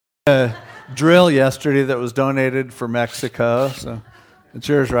a drill yesterday that was donated for Mexico. So it's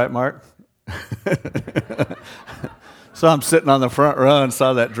yours, right, Mark? So I'm sitting on the front row and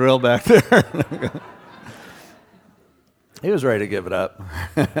saw that drill back there. He was ready to give it up.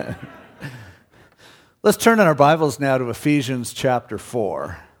 Let's turn in our Bibles now to Ephesians chapter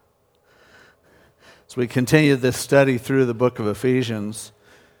 4. As we continue this study through the book of Ephesians,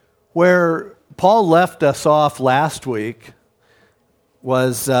 where Paul left us off last week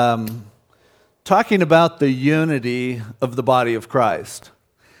was talking about the unity of the body of Christ.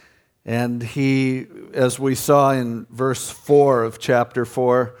 And he, as we saw in verse 4 of chapter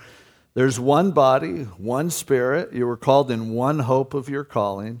 4, there's one body, one Spirit. You were called in one hope of your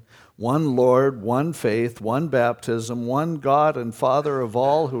calling, one Lord, one faith, one baptism, one God and Father of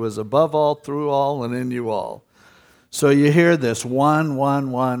all, who is above all, through all, and in you all. So you hear this, one.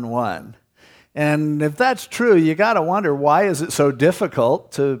 And if that's true, you got to wonder, why is it so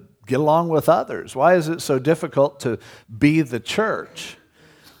difficult to get along with others? Why is it so difficult to be the church?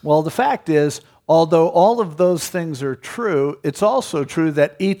 Well, the fact is, although all of those things are true, it's also true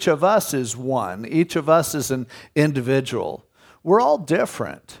that each of us is one. Each of us is an individual. We're all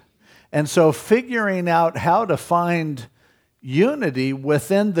different. And so figuring out how to find unity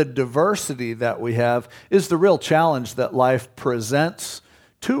within the diversity that we have is the real challenge that life presents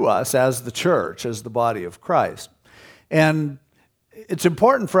to us as the church, as the body of Christ. And it's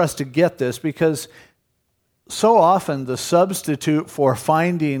important for us to get this because so often the substitute for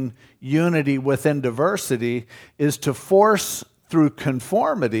finding unity within diversity is to force through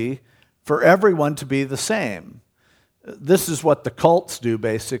conformity for everyone to be the same. This is what the cults do,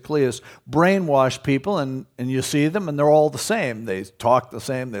 basically, is brainwash people, and you see them, and they're all the same. They talk the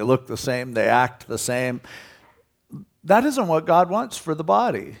same, they look the same, they act the same. That isn't what God wants for the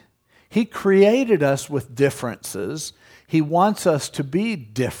body. He created us with differences. He wants us to be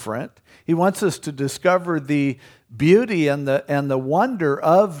different. He wants us to discover the beauty and the wonder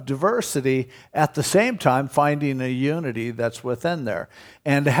of diversity, at the same time finding a unity that's within there.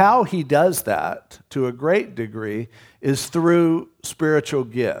 And how he does that, to a great degree, is through spiritual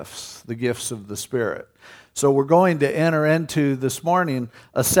gifts, the gifts of the Spirit. So we're going to enter into this morning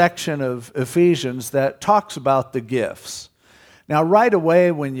a section of Ephesians that talks about the gifts. Now, right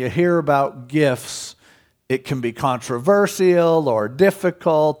away, when you hear about gifts, it can be controversial or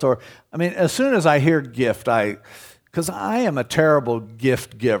difficult, as soon as I hear gift, because I am a terrible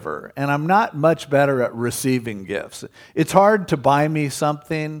gift giver, and I'm not much better at receiving gifts. It's hard to buy me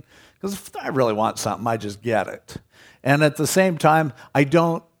something, because if I really want something, I just get it. And at the same time, I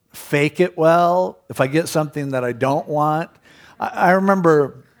don't fake it well if I get something that I don't want. I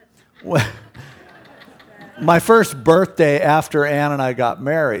remember my first birthday after Ann and I got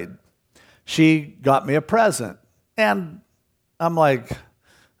married, she got me a present. And I'm like,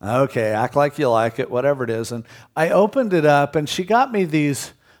 okay, act like you like it, whatever it is. And I opened it up, and she got me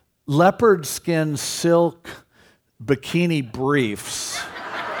these leopard skin silk bikini briefs.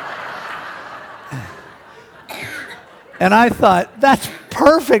 And I thought, that's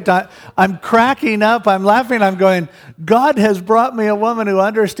perfect. I'm cracking up. I'm laughing. I'm going, God has brought me a woman who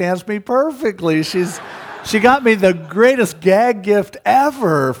understands me perfectly. She got me the greatest gag gift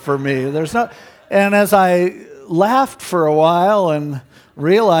ever for me. And as I laughed for a while and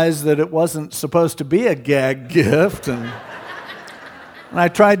realized that it wasn't supposed to be a gag gift, and I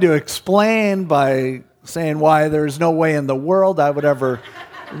tried to explain by saying why there's no way in the world I would ever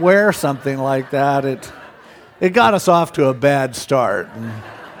wear something like that, it got us off to a bad start. And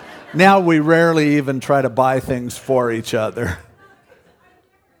now we rarely even try to buy things for each other.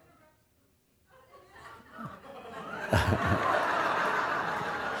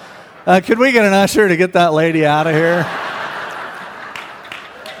 Could we get an usher to get that lady out of here?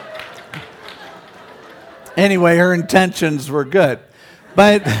 Anyway, her intentions were good.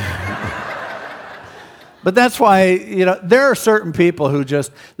 But that's why, there are certain people who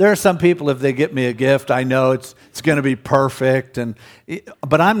there are some people, if they get me a gift, I know it's going to be perfect.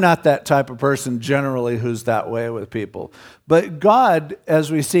 But I'm not that type of person generally who's that way with people. But God,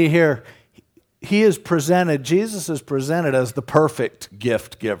 as we see here, Jesus is presented as the perfect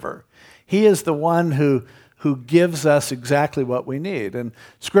gift giver. He is the one who gives us exactly what we need. And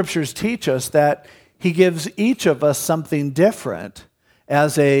scriptures teach us that he gives each of us something different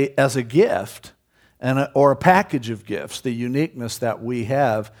as a gift or a package of gifts, the uniqueness that we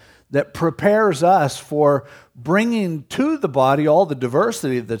have that prepares us for bringing to the body all the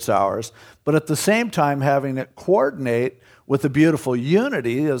diversity that's ours, but at the same time having it coordinate with the beautiful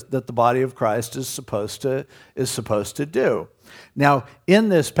unity that the body of Christ is supposed to do. Now, in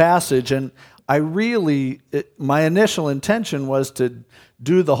this passage, and my initial intention was to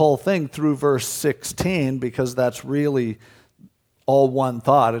do the whole thing through verse 16 because that's really all one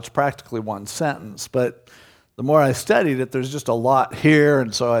thought. It's practically one sentence. But the more I studied it, there's just a lot here.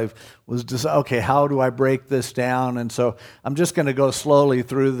 And so I was just, okay, how do I break this down? And so I'm just going to go slowly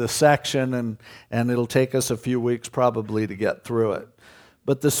through the section, and it'll take us a few weeks probably to get through it.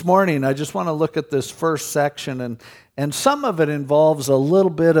 But this morning, I just want to look at this first section, and some of it involves a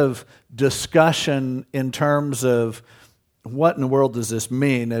little bit of discussion in terms of what in the world does this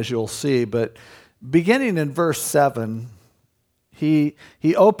mean, as you'll see. But beginning in verse 7, he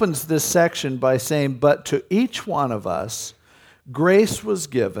opens this section by saying, "But to each one of us grace was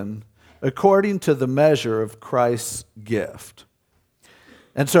given according to the measure of Christ's gift."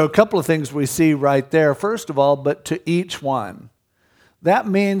 And so a couple of things we see right there. First of all, but to each one. That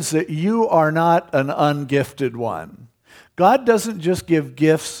means that you are not an ungifted one. God doesn't just give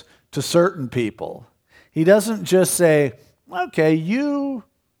gifts to certain people. He doesn't just say, okay,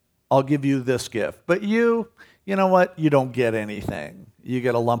 I'll give you this gift, but you know what? You don't get anything. You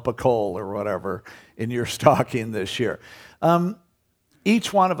get a lump of coal or whatever in your stocking this year.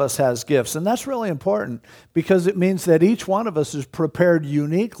 Each one of us has gifts, and that's really important because it means that each one of us is prepared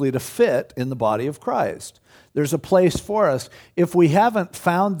uniquely to fit in the body of Christ. There's a place for us. If we haven't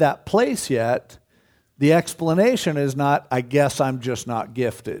found that place yet, the explanation is not, I guess I'm just not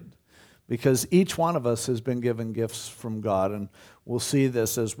gifted, because each one of us has been given gifts from God, and we'll see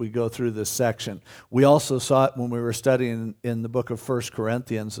this as we go through this section. We also saw it when we were studying in the book of 1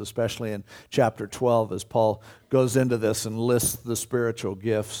 Corinthians, especially in chapter 12, as Paul goes into this and lists the spiritual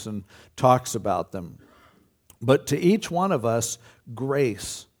gifts and talks about them. But to each one of us,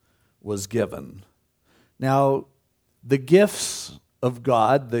 grace was given. Now, the gifts of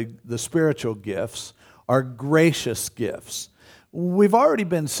God, the spiritual gifts, are gracious gifts. We've already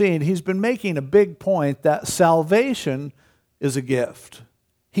been seeing, he's been making a big point that salvation is a gift.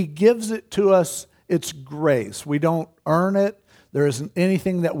 He gives it to us. It's grace. We don't earn it. There isn't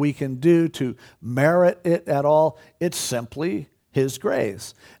anything that we can do to merit it at all. It's simply his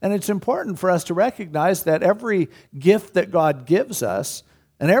grace. And it's important for us to recognize that every gift that God gives us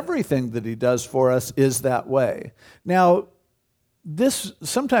and everything that he does for us is that way. Now,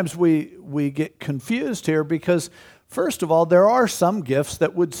 sometimes we get confused here because, first of all, there are some gifts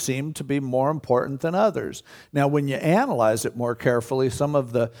that would seem to be more important than others. Now, when you analyze it more carefully, some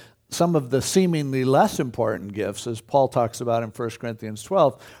of the seemingly less important gifts, as Paul talks about in 1 Corinthians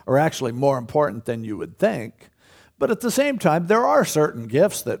 12, are actually more important than you would think. But at the same time, there are certain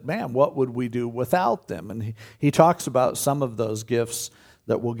gifts that, man, what would we do without them? And he talks about some of those gifts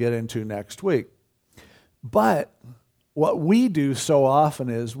that we'll get into next week. But what we do so often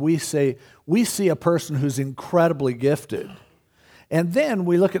is we see a person who's incredibly gifted, and then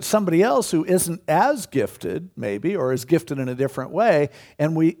we look at somebody else who isn't as gifted, maybe, or is gifted in a different way,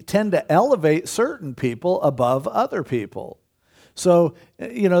 and we tend to elevate certain people above other people. So,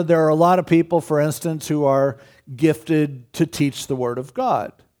 there are a lot of people, for instance, who are gifted to teach the Word of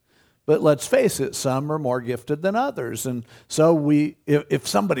God. But let's face it, some are more gifted than others. And so if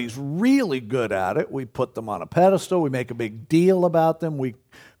somebody's really good at it, we put them on a pedestal, we make a big deal about them, we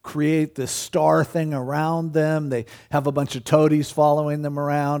create this star thing around them, they have a bunch of toadies following them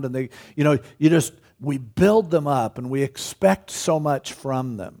around, and we build them up and we expect so much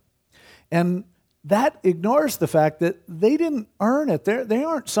from them. And that ignores the fact that they didn't earn it. They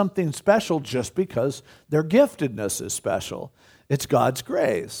aren't something special just because their giftedness is special. It's God's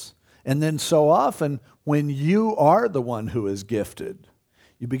grace. And then so often, when you are the one who is gifted,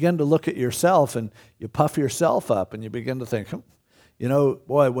 you begin to look at yourself and you puff yourself up and you begin to think,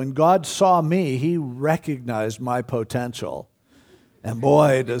 boy, when God saw me, he recognized my potential. And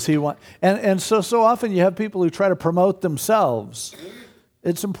boy, does he want... And so often you have people who try to promote themselves.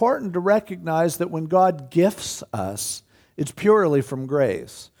 It's important to recognize that when God gifts us, it's purely from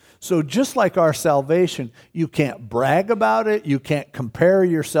grace. So just like our salvation, you can't brag about it, you can't compare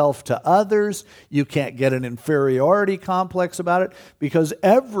yourself to others, you can't get an inferiority complex about it, because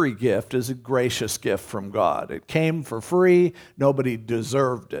every gift is a gracious gift from God. It came for free, nobody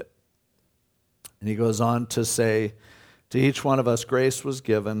deserved it. And he goes on to say, to each one of us grace was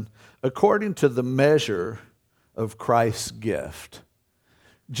given according to the measure of Christ's gift.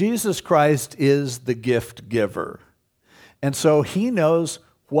 Jesus Christ is the gift giver. And so he knows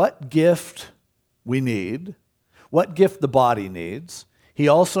what gift we need, what gift the body needs. He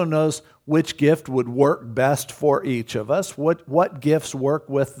also knows which gift would work best for each of us, what gifts work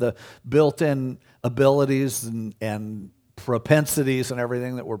with the built-in abilities and propensities and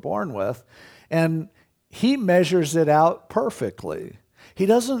everything that we're born with. And he measures it out perfectly. He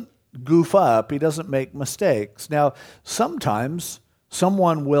doesn't goof up. He doesn't make mistakes. Now, sometimes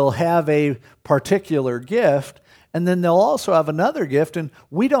someone will have a particular gift, and then they'll also have another gift, and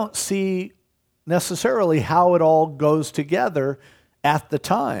we don't see necessarily how it all goes together at the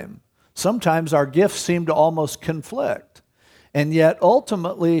time. Sometimes our gifts seem to almost conflict. And yet,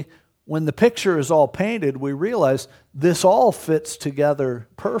 ultimately, when the picture is all painted, we realize this all fits together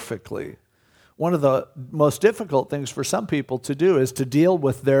perfectly. One of the most difficult things for some people to do is to deal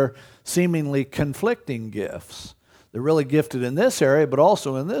with their seemingly conflicting gifts. They're really gifted in this area, but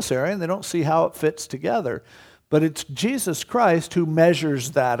also in this area, and they don't see how it fits together. But it's Jesus Christ who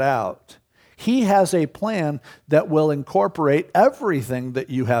measures that out. He has a plan that will incorporate everything that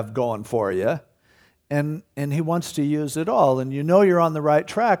you have going for you, and he wants to use it all. And you know you're on the right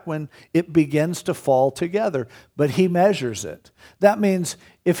track when it begins to fall together, but he measures it. That means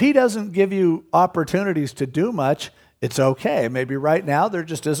if he doesn't give you opportunities to do much, it's okay. Maybe right now there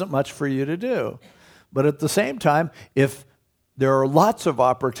just isn't much for you to do. But at the same time, if there are lots of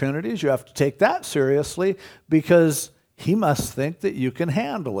opportunities, you have to take that seriously because he must think that you can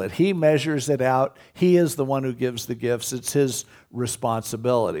handle it. He measures it out. He is the one who gives the gifts. It's his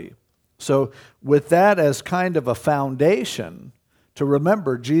responsibility. So with that as kind of a foundation, to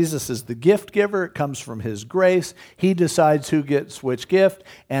remember Jesus is the gift giver. It comes from his grace. He decides who gets which gift,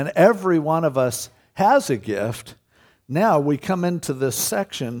 and every one of us has a gift. Now we come into this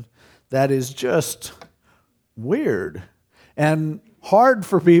section that is just weird and hard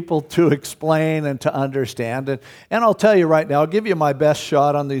for people to explain and to understand. And I'll tell you right now, I'll give you my best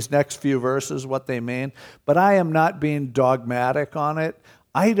shot on these next few verses, what they mean, but I am not being dogmatic on it.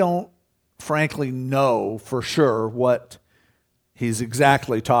 I don't frankly know for sure what he's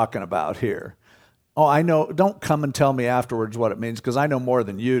exactly talking about here. Oh, I know, don't come and tell me afterwards what it means, because I know more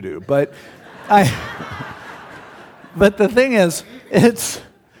than you do. But but the thing is,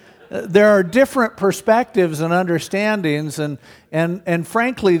 there are different perspectives and understandings, and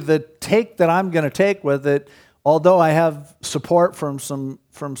frankly, the take that I'm going to take with it, although I have support from some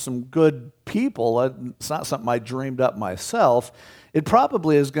good people, it's not something I dreamed up myself. It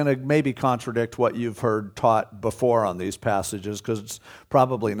probably is going to maybe contradict what you've heard taught before on these passages, because it's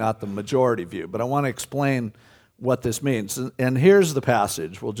probably not the majority view. But I want to explain what this means. And here's the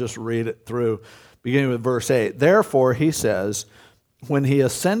passage. We'll just read it through, beginning with verse 8. Therefore, he says, when he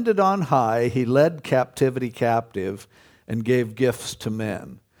ascended on high, he led captivity captive and gave gifts to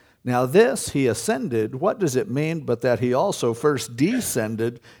men. Now this, he ascended, what does it mean but that he also first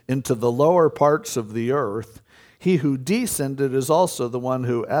descended into the lower parts of the earth? He who descended is also the one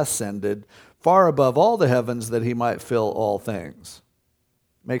who ascended far above all the heavens that he might fill all things.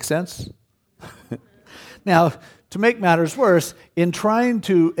 Make sense? Now, to make matters worse, in trying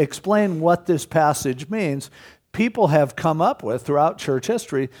to explain what this passage means, people have come up with, throughout church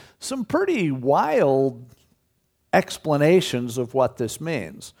history, some pretty wild explanations of what this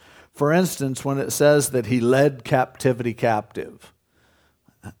means. For instance, when it says that he led captivity captive.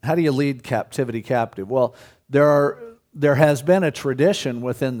 How do you lead captivity captive? Well, there has been a tradition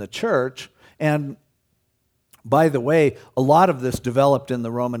within the church, and by the way, a lot of this developed in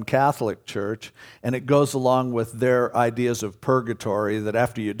the Roman Catholic Church, and it goes along with their ideas of purgatory, that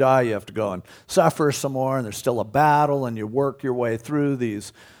after you die, you have to go and suffer some more, and there's still a battle, and you work your way through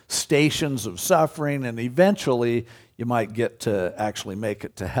these stations of suffering, and eventually you might get to actually make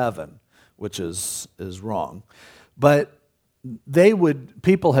it to heaven, which is wrong. But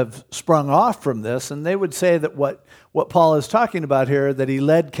people have sprung off from this, and they would say that what Paul is talking about here, that he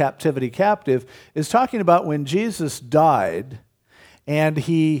led captivity captive, is talking about when Jesus died, and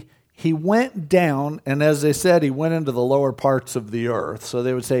he went down, and as they said, he went into the lower parts of the earth. So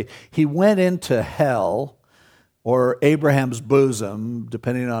they would say he went into hell, or Abraham's bosom,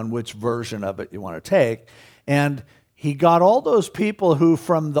 depending on which version of it you want to take, and he got all those people who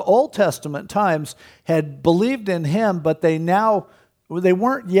from the Old Testament times had believed in him, but they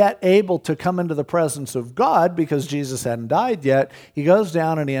weren't yet able to come into the presence of God because Jesus hadn't died yet. He goes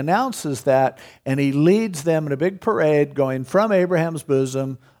down and he announces that, and he leads them in a big parade going from Abraham's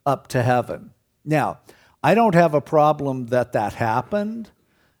bosom up to heaven. Now, I don't have a problem that happened.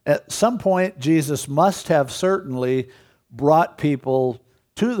 At some point, Jesus must have certainly brought people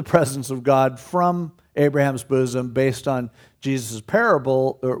to the presence of God from Abraham's bosom based on Jesus'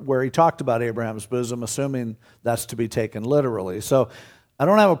 parable where he talked about Abraham's bosom, assuming that's to be taken literally. So I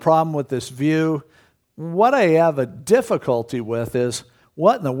don't have a problem with this view. What I have a difficulty with is,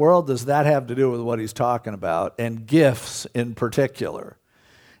 what in the world does that have to do with what he's talking about, and gifts in particular?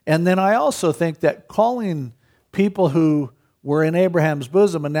 And then I also think that calling people who were in Abraham's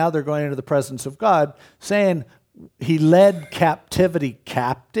bosom and now they're going into the presence of God, saying he led captivity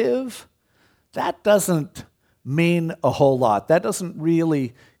captive, that doesn't mean a whole lot. That doesn't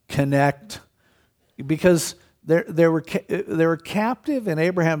really connect, because they were captive in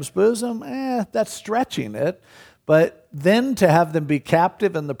Abraham's bosom. That's stretching it. But then to have them be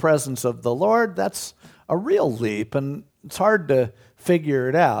captive in the presence of the Lord, that's a real leap, and it's hard to figure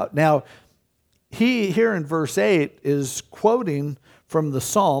it out. Now, he here in verse 8 is quoting from the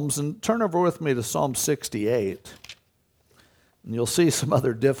Psalms, and turn over with me to Psalm 68. And you'll see some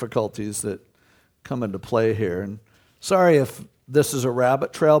other difficulties that come into play here. And sorry if this is a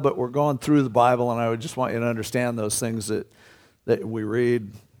rabbit trail, but we're going through the Bible, and I would just want you to understand those things that we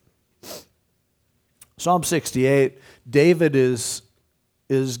read. Psalm 68, David is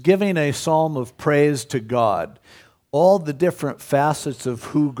giving a psalm of praise to God, all the different facets of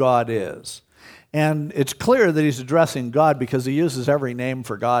who God is. And it's clear that he's addressing God because he uses every name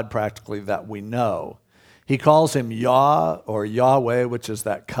for God practically that we know. He calls him Yah or Yahweh, which is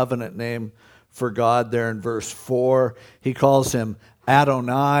that covenant name for God there in verse 4. He calls him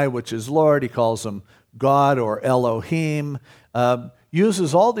Adonai, which is Lord. He calls him God or Elohim.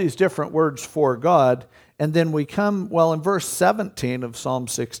 Uses all these different words for God. And then we come, in verse 17 of Psalm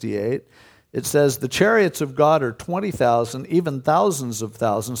 68, it says, the chariots of God are 20,000, even thousands of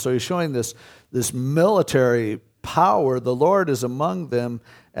thousands. So he's showing this military power. The Lord is among them,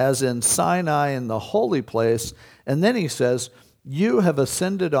 as in Sinai in the holy place. And then he says, you have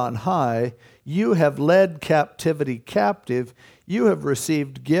ascended on high. You have led captivity captive. You have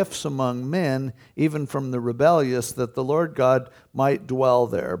received gifts among men, even from the rebellious, that the Lord God might dwell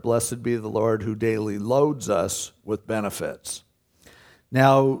there. Blessed be the Lord who daily loads us with benefits.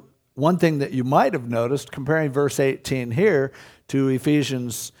 Now, one thing that you might have noticed, comparing verse 18 here to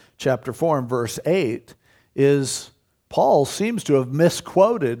Ephesians chapter 4 and verse 8, is Paul seems to have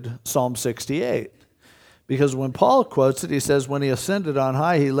misquoted Psalm 68. Because when Paul quotes it, he says, when he ascended on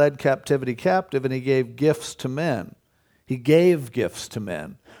high, he led captivity captive, and he gave gifts to men. He gave gifts to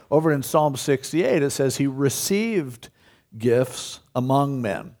men. Over in Psalm 68, it says he received gifts among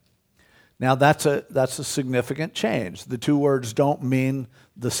men. Now, that's a significant change. The two words don't mean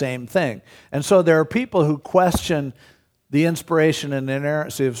the same thing. And so there are people who question the inspiration and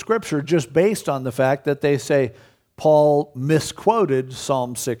inerrancy of Scripture just based on the fact that they say Paul misquoted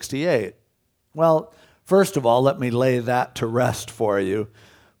Psalm 68. Well, first of all, let me lay that to rest for you.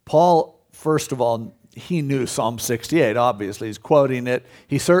 Paul, first of all, he knew Psalm 68, obviously. He's quoting it.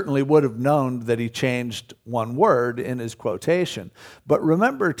 He certainly would have known that he changed one word in his quotation. But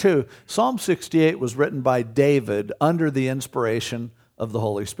remember, too, Psalm 68 was written by David under the inspiration of the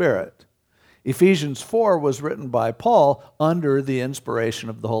Holy Spirit. Ephesians 4 was written by Paul under the inspiration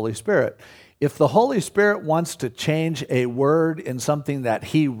of the Holy Spirit. If the Holy Spirit wants to change a word in something that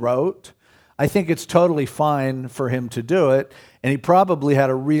he wrote, I think it's totally fine for him to do it, and he probably had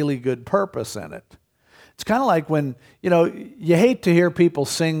a really good purpose in it. It's kind of like when, you hate to hear people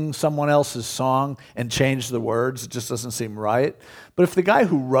sing someone else's song and change the words. It just doesn't seem right. But if the guy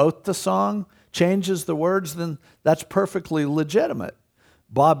who wrote the song changes the words, then that's perfectly legitimate.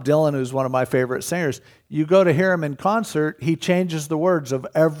 Bob Dylan, who's one of my favorite singers, you go to hear him in concert, he changes the words of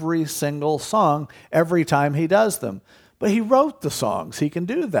every single song every time he does them. But he wrote the songs. He can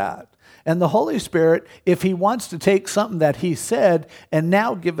do that. And the Holy Spirit, if he wants to take something that he said and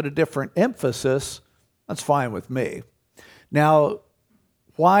now give it a different emphasis, that's fine with me. Now,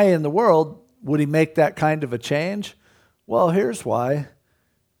 why in the world would he make that kind of a change? Well, here's why.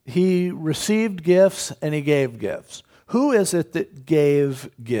 He received gifts and he gave gifts. Who is it that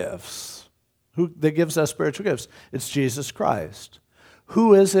gave gifts? Who that gives us spiritual gifts? It's Jesus Christ.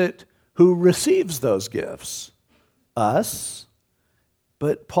 Who is it who receives those gifts? Us.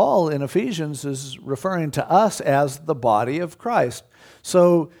 But Paul in Ephesians is referring to us as the body of Christ.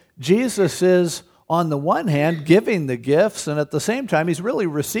 So Jesus is, on the one hand, giving the gifts, and at the same time, he's really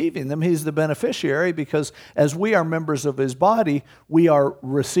receiving them. He's the beneficiary because as we are members of his body, we are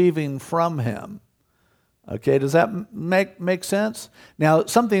receiving from him. Okay, does that make sense? Now,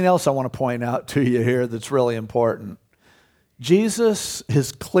 something else I want to point out to you here that's really important. Jesus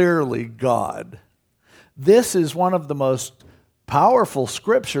is clearly God. This is one of the most powerful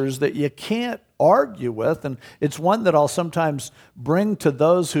scriptures that you can't argue with, and it's one that I'll sometimes bring to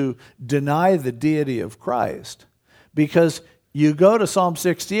those who deny the deity of Christ. Because you go to Psalm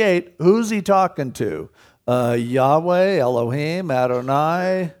 68, who's he talking to? Yahweh, Elohim,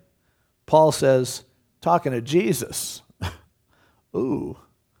 Adonai. Paul says, talking to Jesus. Ooh.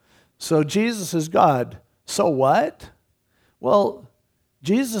 So Jesus is God. So what? Well,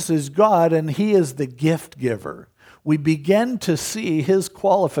 Jesus is God and he is the gift giver. We begin to see his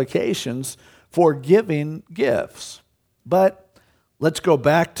qualifications for giving gifts. But let's go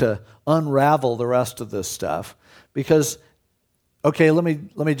back to unravel the rest of this stuff. Because, okay, let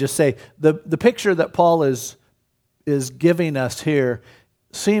me just say, the picture that Paul is giving us here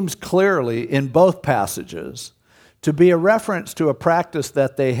seems clearly in both passages to be a reference to a practice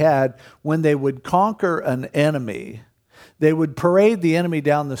that they had when they would conquer an enemy. They would parade the enemy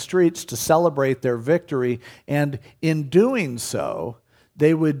down the streets to celebrate their victory, and in doing so,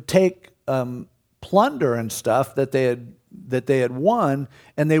 they would take plunder and stuff that they had won,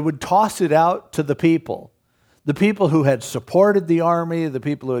 and they would toss it out to the people. The people who had supported the army, the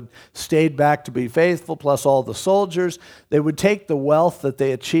people who had stayed back to be faithful, plus all the soldiers, they would take the wealth that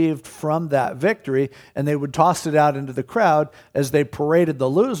they achieved from that victory, and they would toss it out into the crowd as they paraded the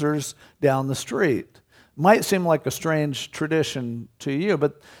losers down the street. Might seem like a strange tradition to you,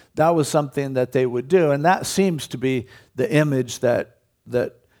 but that was something that they would do, and that seems to be the image that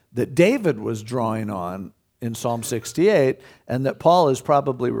David was drawing on in Psalm 68, and that Paul is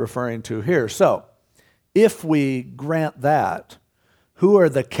probably referring to here. So, if we grant that, who are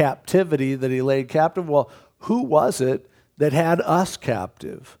the captivity that he laid captive? Well, who was it that had us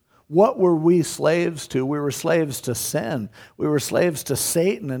captive? What were we slaves to? We were slaves to sin. We were slaves to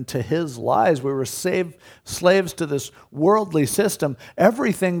Satan and to his lies. We were slaves to this worldly system.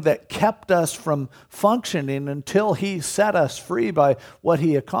 Everything that kept us from functioning until he set us free by what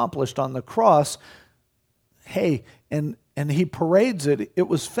he accomplished on the cross. Hey, and he parades it. It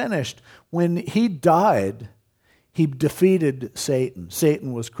was finished. When he died, he defeated Satan.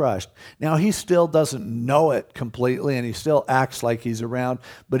 Satan was crushed. Now, he still doesn't know it completely, and he still acts like he's around,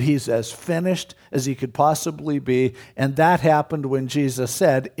 but he's as finished as he could possibly be, and that happened when Jesus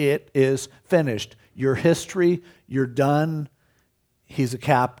said, "It is finished." Your history, you're done. He's a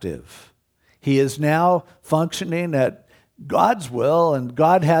captive. He is now functioning at God's will, and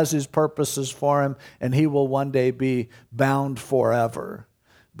God has his purposes for him, and he will one day be bound forever.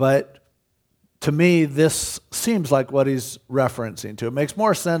 But to me, this seems like what he's referencing to. It makes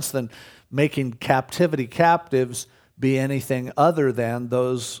more sense than making captivity captives be anything other than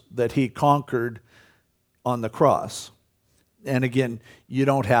those that he conquered on the cross. And again, you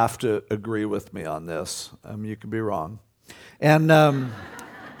don't have to agree with me on this. You could be wrong. And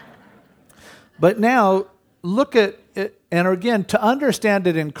but now, look at it, and again, to understand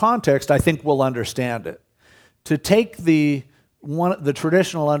it in context, I think we'll understand it. To take the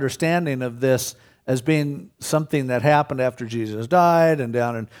traditional understanding of this as being something that happened after Jesus died and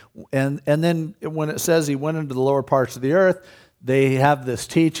then when it says he went into the lower parts of the earth, they have this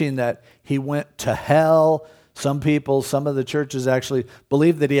teaching that he went to hell. Some of the churches actually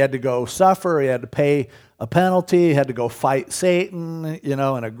believe that he had to go suffer, he had to pay a penalty, he had to go fight Satan, in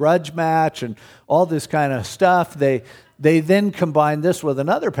a grudge match and all this kind of stuff. They then combine this with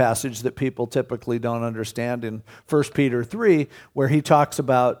another passage that people typically don't understand in 1 Peter 3, where he talks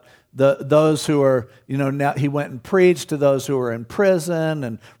about those who are, now he went and preached to those who were in prison,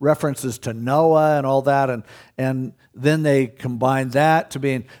 and references to Noah and all that, and then they combine that to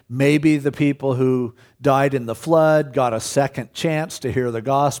being maybe the people who died in the flood got a second chance to hear the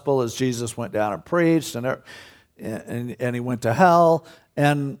gospel as Jesus went down and preached, and he went to hell,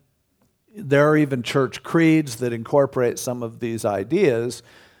 and there are even church creeds that incorporate some of these ideas.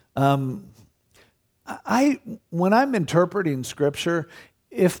 When I'm interpreting Scripture,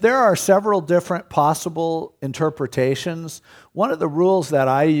 if there are several different possible interpretations, one of the rules that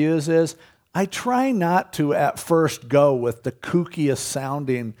I use is I try not to at first go with the kookiest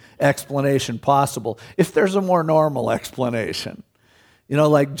sounding explanation possible if there's a more normal explanation.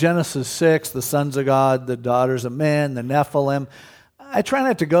 Like Genesis 6, the sons of God, the daughters of men, the Nephilim. I try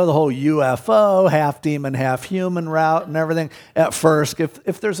not to go the whole UFO, half demon, half human route and everything at first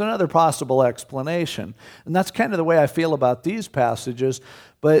if there's another possible explanation. And that's kind of the way I feel about these passages,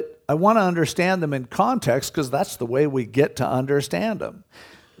 but I want to understand them in context because that's the way we get to understand them.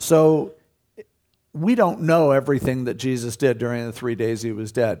 So we don't know everything that Jesus did during the 3 days he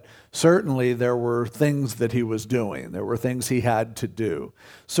was dead. Certainly there were things that he was doing. There were things he had to do.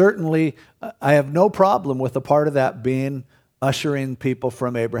 Certainly I have no problem with a part of that being ushering people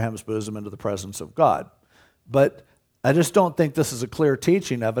from Abraham's bosom into the presence of God. But I just don't think this is a clear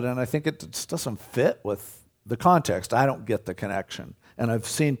teaching of it, and I think it just doesn't fit with the context. I don't get the connection, and I've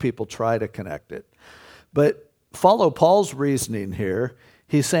seen people try to connect it. But follow Paul's reasoning here.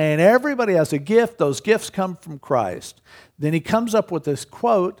 He's saying everybody has a gift. Those gifts come from Christ. Then he comes up with this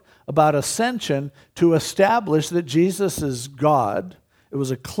quote about ascension to establish that Jesus is God. It was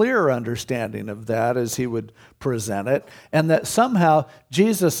a clear understanding of that as he would present it, and that somehow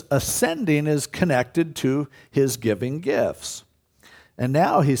Jesus ascending is connected to his giving gifts. And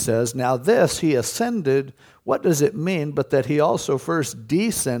now he says, now this, he ascended. What does it mean but that he also first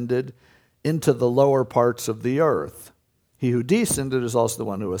descended into the lower parts of the earth? He who descended is also the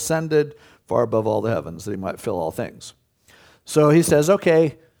one who ascended far above all the heavens, that he might fill all things. So he says,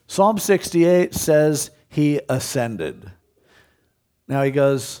 okay, Psalm 68 says he ascended. Now he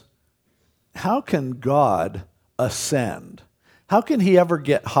goes, how can God ascend? How can he ever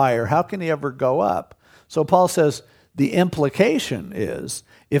get higher? How can he ever go up? So Paul says the implication is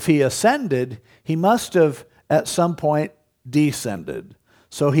if he ascended, he must have at some point descended.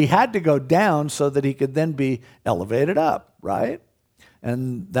 So he had to go down so that he could then be elevated up, right?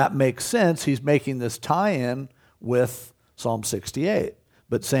 And that makes sense. He's making this tie-in with Psalm 68.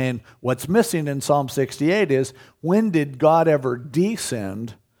 But saying what's missing in Psalm 68 is when did God ever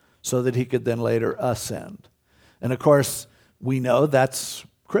descend so that he could then later ascend? And of course, we know that's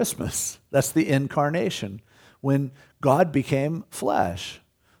Christmas. That's the incarnation, when God became flesh.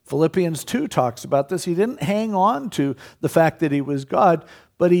 Philippians 2 talks about this. He didn't hang on to the fact that he was God,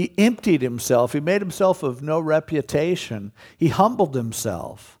 but he emptied himself. He made himself of no reputation. He humbled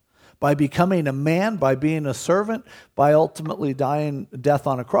himself by becoming a man, by being a servant, by ultimately dying death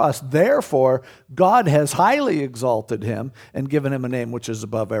on a cross. Therefore, God has highly exalted him and given him a name which is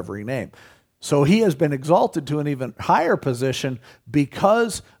above every name. So he has been exalted to an even higher position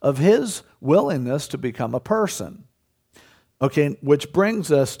because of his willingness to become a person. Okay, which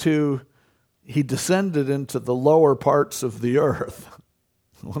brings us to, he descended into the lower parts of the earth.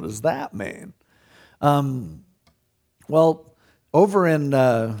 What does that mean? Well, over in,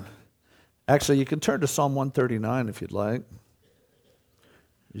 actually, you can turn to Psalm 139 if you'd like.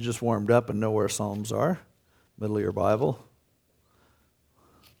 You just warmed up and know where Psalms are, middle of your Bible.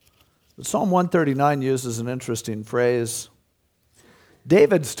 But Psalm 139 uses an interesting phrase.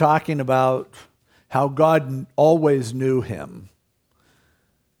 David's talking about how God always knew him.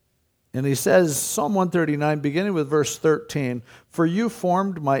 And he says, Psalm 139, beginning with verse 13, "For you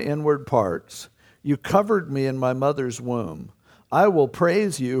formed my inward parts. You covered me in my mother's womb. I will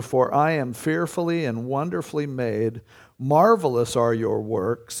praise you, for I am fearfully and wonderfully made. Marvelous are your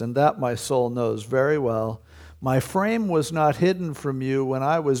works, and that my soul knows very well. My frame was not hidden from you when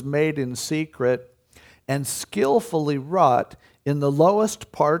I was made in secret and skillfully wrought in the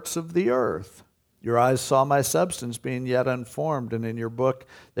lowest parts of the earth. Your eyes saw my substance being yet unformed, and in your book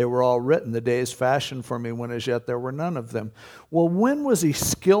they were all written, the days fashioned for me when as yet there were none of them." Well, when was he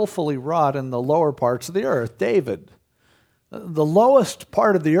skillfully wrought in the lower parts of the earth? David. The lowest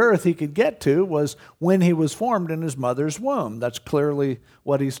part of the earth he could get to was when he was formed in his mother's womb. That's clearly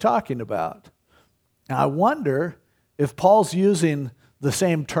what he's talking about. Now, I wonder if Paul's using the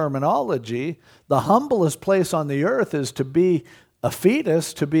same terminology. The humblest place on the earth is to be a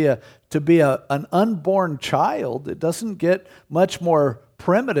fetus, to be an unborn child. It doesn't get much more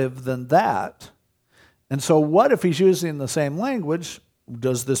primitive than that. And so what if he's using the same language?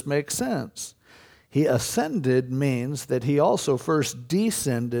 Does this make sense? He ascended means that he also first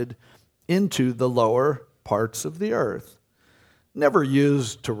descended into the lower parts of the earth. Never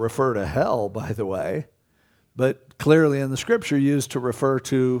used to refer to hell, by the way, but clearly in the scripture used to refer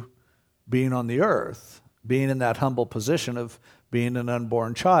to being on the earth, being in that humble position of being an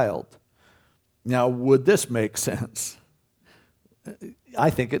unborn child. Now, would this make sense? I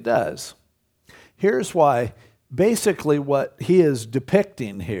think it does. Here's why. Basically, what he is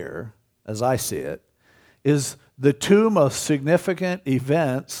depicting here, as I see it, is the two most significant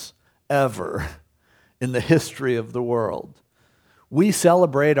events ever in the history of the world. We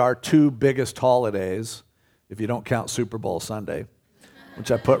celebrate our two biggest holidays, if you don't count Super Bowl Sunday,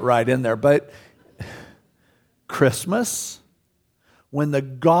 which I put right in there, but Christmas, when the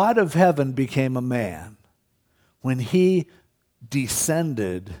God of heaven became a man, when he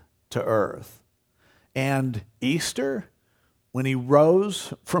descended to earth, and Easter, when he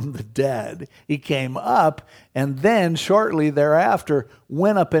rose from the dead, he came up and then shortly thereafter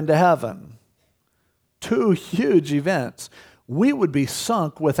went up into heaven. Two huge events. We would be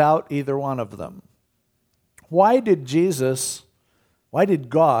sunk without either one of them. Why did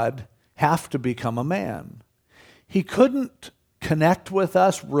God have to become a man? He couldn't connect with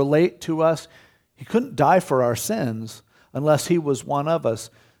us, relate to us. He couldn't die for our sins unless he was one of us.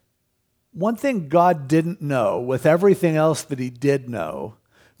 One thing God didn't know, with everything else that he did know,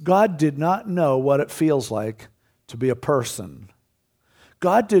 God did not know what it feels like to be a person.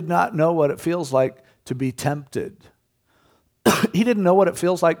 God did not know what it feels like to be tempted. He didn't know what it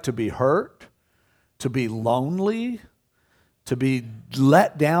feels like to be hurt, to be lonely, to be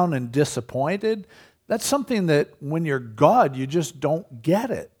let down and disappointed. That's something that when you're God, you just don't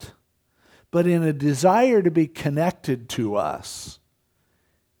get it. But in a desire to be connected to us,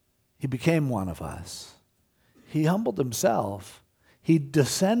 He became one of us. He humbled himself. He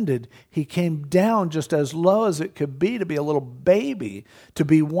descended. He came down just as low as it could be to be a little baby, to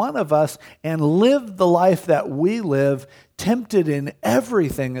be one of us and live the life that we live, tempted in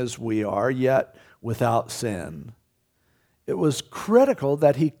everything as we are, yet without sin. It was critical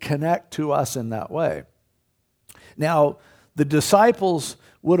that he connect to us in that way. Now, the disciples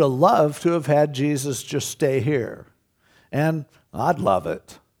would have loved to have had Jesus just stay here. And I'd love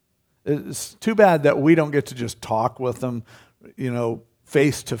it. It's too bad that we don't get to just talk with them,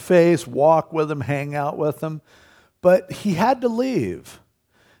 face to face, walk with them, hang out with them. But he had to leave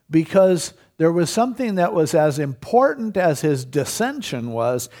because there was something that was as important as his descension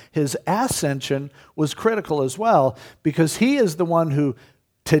was, his ascension was critical as well, because he is the one who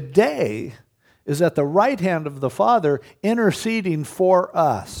today is at the right hand of the Father interceding for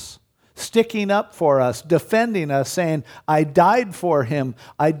us, sticking up for us, defending us, saying, I died for him,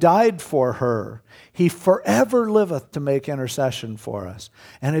 I died for her. He forever liveth to make intercession for us.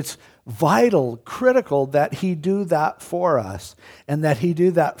 And it's vital, critical that he do that for us and that he do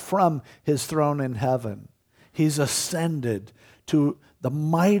that from his throne in heaven. He's ascended to the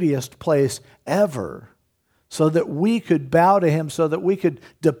mightiest place ever so that we could bow to him, so that we could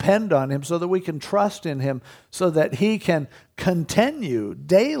depend on him, so that we can trust in him, so that he can continue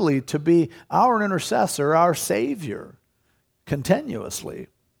daily to be our intercessor, our Savior, continuously.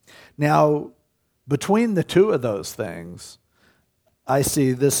 Now, between the two of those things, I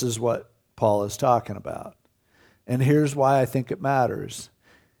see this is what Paul is talking about. And here's why I think it matters.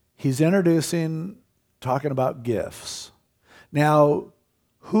 He's talking about gifts. Now,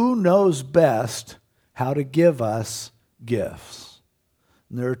 who knows best how to give us gifts?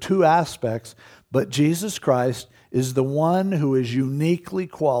 And there are two aspects, but Jesus Christ is the one who is uniquely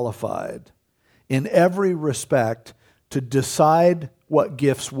qualified in every respect to decide what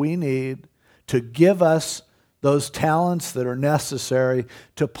gifts we need, to give us those talents that are necessary,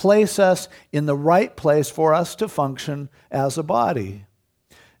 to place us in the right place for us to function as a body.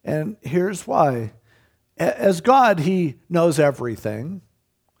 And here's why. As God, he knows everything,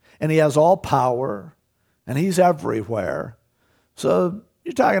 and he has all power, and he's everywhere. So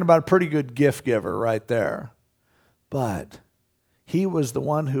you're talking about a pretty good gift giver right there. But he was the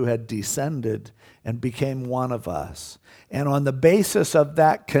one who had descended and became one of us. And on the basis of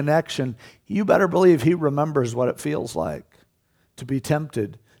that connection, you better believe he remembers what it feels like to be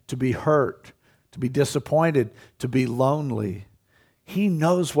tempted, to be hurt, to be disappointed, to be lonely. He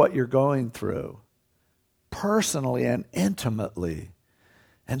knows what you're going through personally and intimately.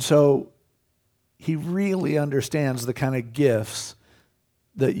 And so he really understands the kind of gifts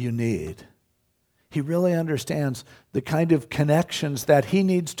that you need. He really understands the kind of connections that he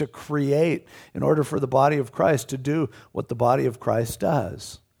needs to create in order for the body of Christ to do what the body of Christ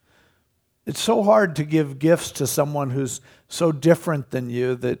does. It's so hard to give gifts to someone who's so different than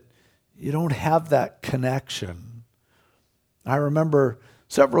you that you don't have that connection. I remember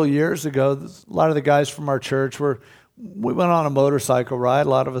several years ago, a lot of the guys from our church we went on a motorcycle ride. A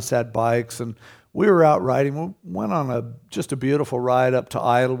lot of us had bikes, and we were out riding. We went on just a beautiful ride up to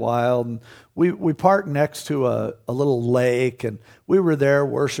Idlewild, and we parked next to a little lake, and we were there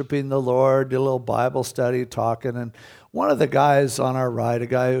worshiping the Lord, did a little Bible study, talking. And one of the guys on our ride, a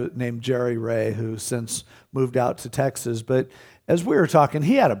guy named Jerry Ray, who since moved out to Texas, but as we were talking,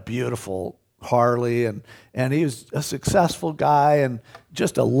 he had a beautiful Harley, and he was a successful guy and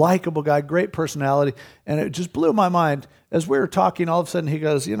just a likable guy, great personality. And it just blew my mind. As we were talking, all of a sudden he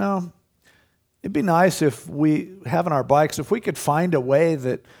goes, it'd be nice if we, having our bikes, if we could find a way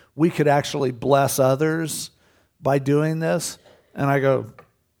that we could actually bless others by doing this. And I go,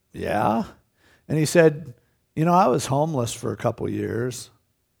 yeah. And he said, I was homeless for a couple years.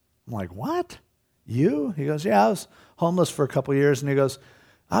 I'm like, what? You? He goes, yeah, I was homeless for a couple years. And he goes,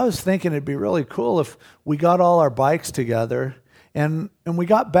 I was thinking it'd be really cool if we got all our bikes together and we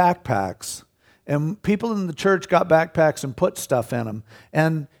got backpacks. And people in the church got backpacks and put stuff in them.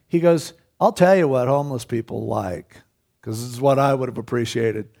 And he goes, I'll tell you what homeless people like, because this is what I would have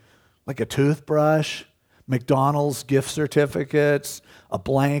appreciated. Like a toothbrush, McDonald's gift certificates, a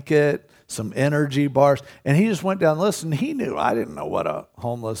blanket, some energy bars. And he just went down the list, and he knew I didn't know what a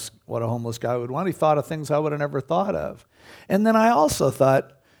homeless guy would want. He thought of things I would have never thought of. And then I also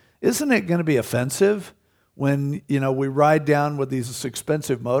thought, isn't it going to be offensive when, we ride down with these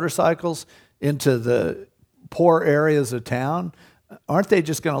expensive motorcycles into the poor areas of town? Aren't they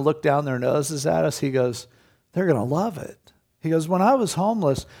just going to look down their noses at us? He goes, they're going to love it. He goes, when I was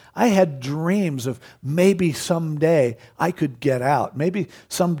homeless, I had dreams of maybe someday I could get out. Maybe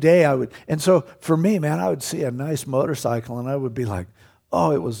someday I would. And so for me, man, I would see a nice motorcycle and I would be like,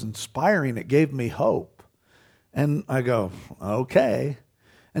 oh, it was inspiring. It gave me hope. And I go, okay.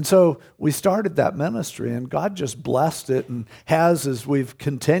 And so we started that ministry, and God just blessed it and has as we've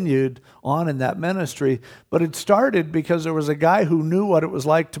continued on in that ministry. But it started because there was a guy who knew what it was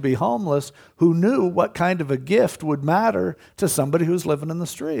like to be homeless, who knew what kind of a gift would matter to somebody who's living in the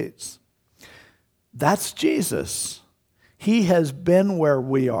streets. That's Jesus. He has been where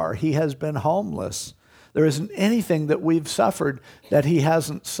we are. He has been homeless. There isn't anything that we've suffered that he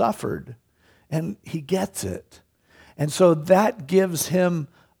hasn't suffered, and he gets it. And so that gives him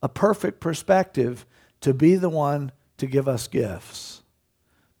a perfect perspective to be the one to give us gifts.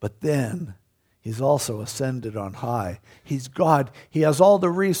 But then he's also ascended on high. He's God. He has all the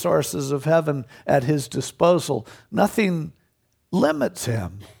resources of heaven at his disposal. Nothing limits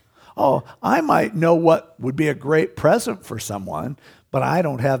him. Oh, I might know what would be a great present for someone, but I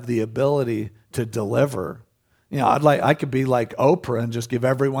don't have the ability to deliver. You know, I could be like Oprah and just give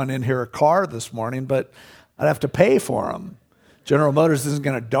everyone in here a car this morning, but I'd have to pay for them. General Motors isn't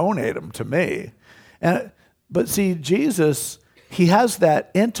going to donate them to me. But see, Jesus, he has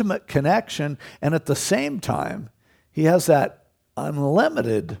that intimate connection, and at the same time, he has that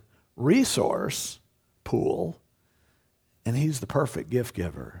unlimited resource pool, and he's the perfect gift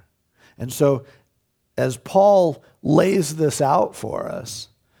giver. And so as Paul lays this out for us,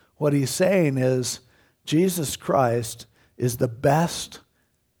 what he's saying is Jesus Christ is the best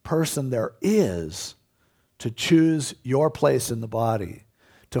person there is to choose your place in the body,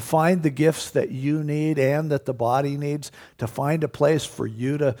 to find the gifts that you need and that the body needs, to find a place for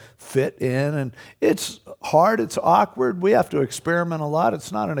you to fit in. And it's hard, it's awkward. We have to experiment a lot.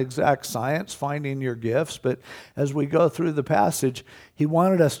 It's not an exact science, finding your gifts. But as we go through the passage, he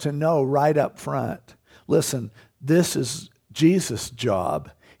wanted us to know right up front, listen, this is Jesus' job.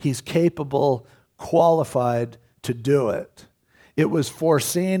 He's capable, qualified to do it. It was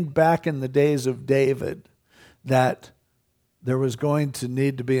foreseen back in the days of David that there was going to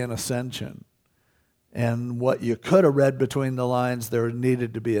need to be an ascension. And what you could have read between the lines, there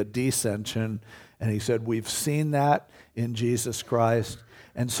needed to be a descension. And he said, we've seen that in Jesus Christ.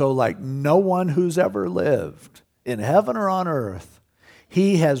 And so like no one who's ever lived in heaven or on earth,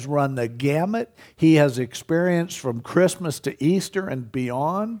 he has run the gamut. He has experienced from Christmas to Easter and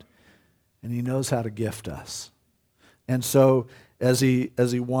beyond, and he knows how to gift us. And so as he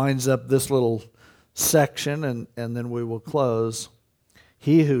winds up this little section, and then we will close.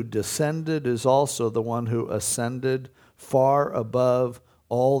 He who descended is also the one who ascended far above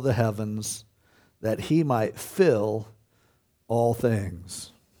all the heavens, that he might fill all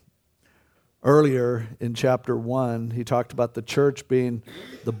things. Earlier in chapter 1, he talked about the church being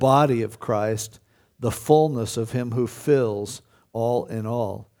the body of Christ, the fullness of him who fills all in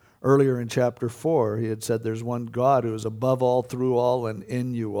all. Earlier in chapter 4, he had said there's one God who is above all, through all, and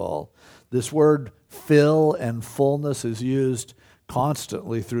in you all. This word fill and fullness is used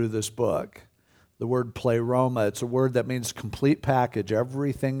constantly through this book. The word pleroma, it's a word that means complete package.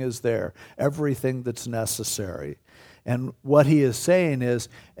 Everything is there, everything that's necessary. And what he is saying is,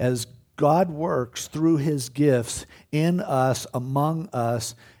 as God works through his gifts in us, among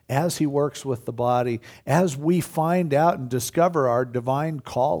us, as he works with the body, as we find out and discover our divine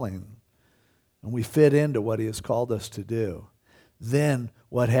calling, and we fit into what he has called us to do, then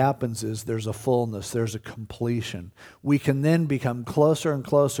what happens is there's a fullness, there's a completion. We can then become closer and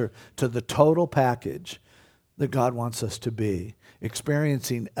closer to the total package that God wants us to be,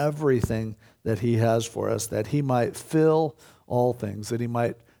 experiencing everything that he has for us, that he might fill all things, that he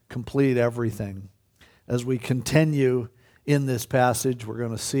might complete everything. As we continue in this passage, we're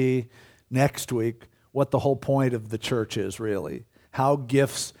going to see next week what the whole point of the church is really, how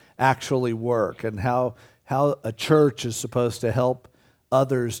gifts actually work, and how a church is supposed to help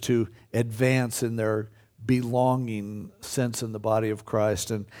others to advance in their belonging sense in the body of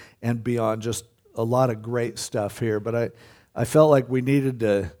Christ and beyond. Just a lot of great stuff here. But I felt like we needed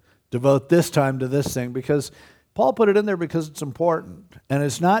to devote this time to this thing because Paul put it in there because it's important. And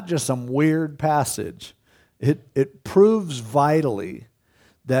it's not just some weird passage. It proves vitally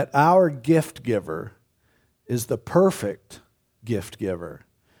that our gift giver is the perfect gift giver,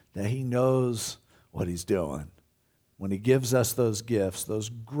 that he knows what he's doing. When he gives us those gifts, those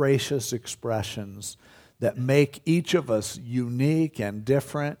gracious expressions that make each of us unique and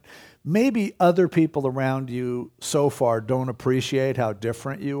different. Maybe other people around you so far don't appreciate how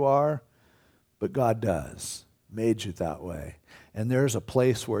different you are, but God does. Made you that way. And there's a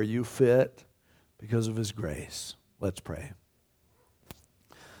place where you fit because of his grace. Let's pray.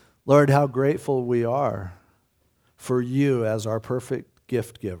 Lord, how grateful we are for you as our perfect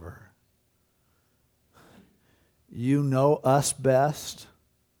gift giver. You know us best,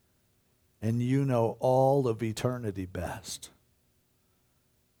 and you know all of eternity best.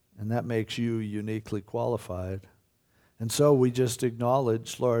 And that makes you uniquely qualified. And so we just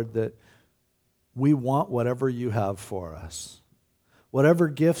acknowledge, Lord, that we want whatever you have for us. Whatever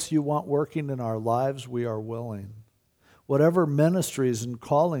gifts you want working in our lives, we are willing. Whatever ministries and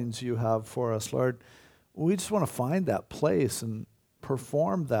callings you have for us, Lord, we just want to find that place and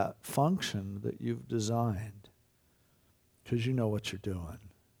perform that function that you've designed because you know what you're doing.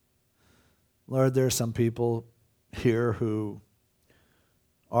 Lord, there are some people here who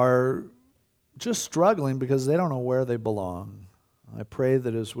are just struggling because they don't know where they belong. I pray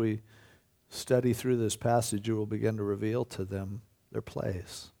that as we study through this passage, you will begin to reveal to them their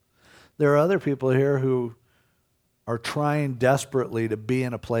place. There are other people here who are trying desperately to be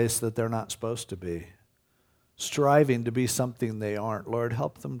in a place that they're not supposed to be, striving to be something they aren't. Lord,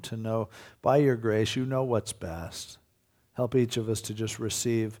 help them to know, by your grace, you know what's best. Help each of us to just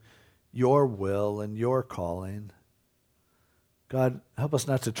receive your will and your calling. God, help us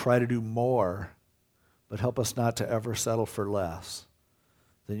not to try to do more, but help us not to ever settle for less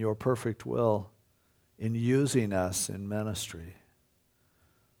than your perfect will in using us in ministry.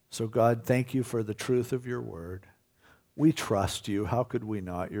 So God, thank you for the truth of your word. We trust you. How could we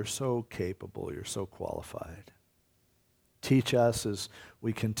not? You're so capable. You're so qualified. Teach us as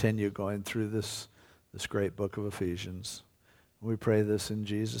we continue going through this great book of Ephesians. We pray this in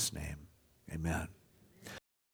Jesus' name. Amen.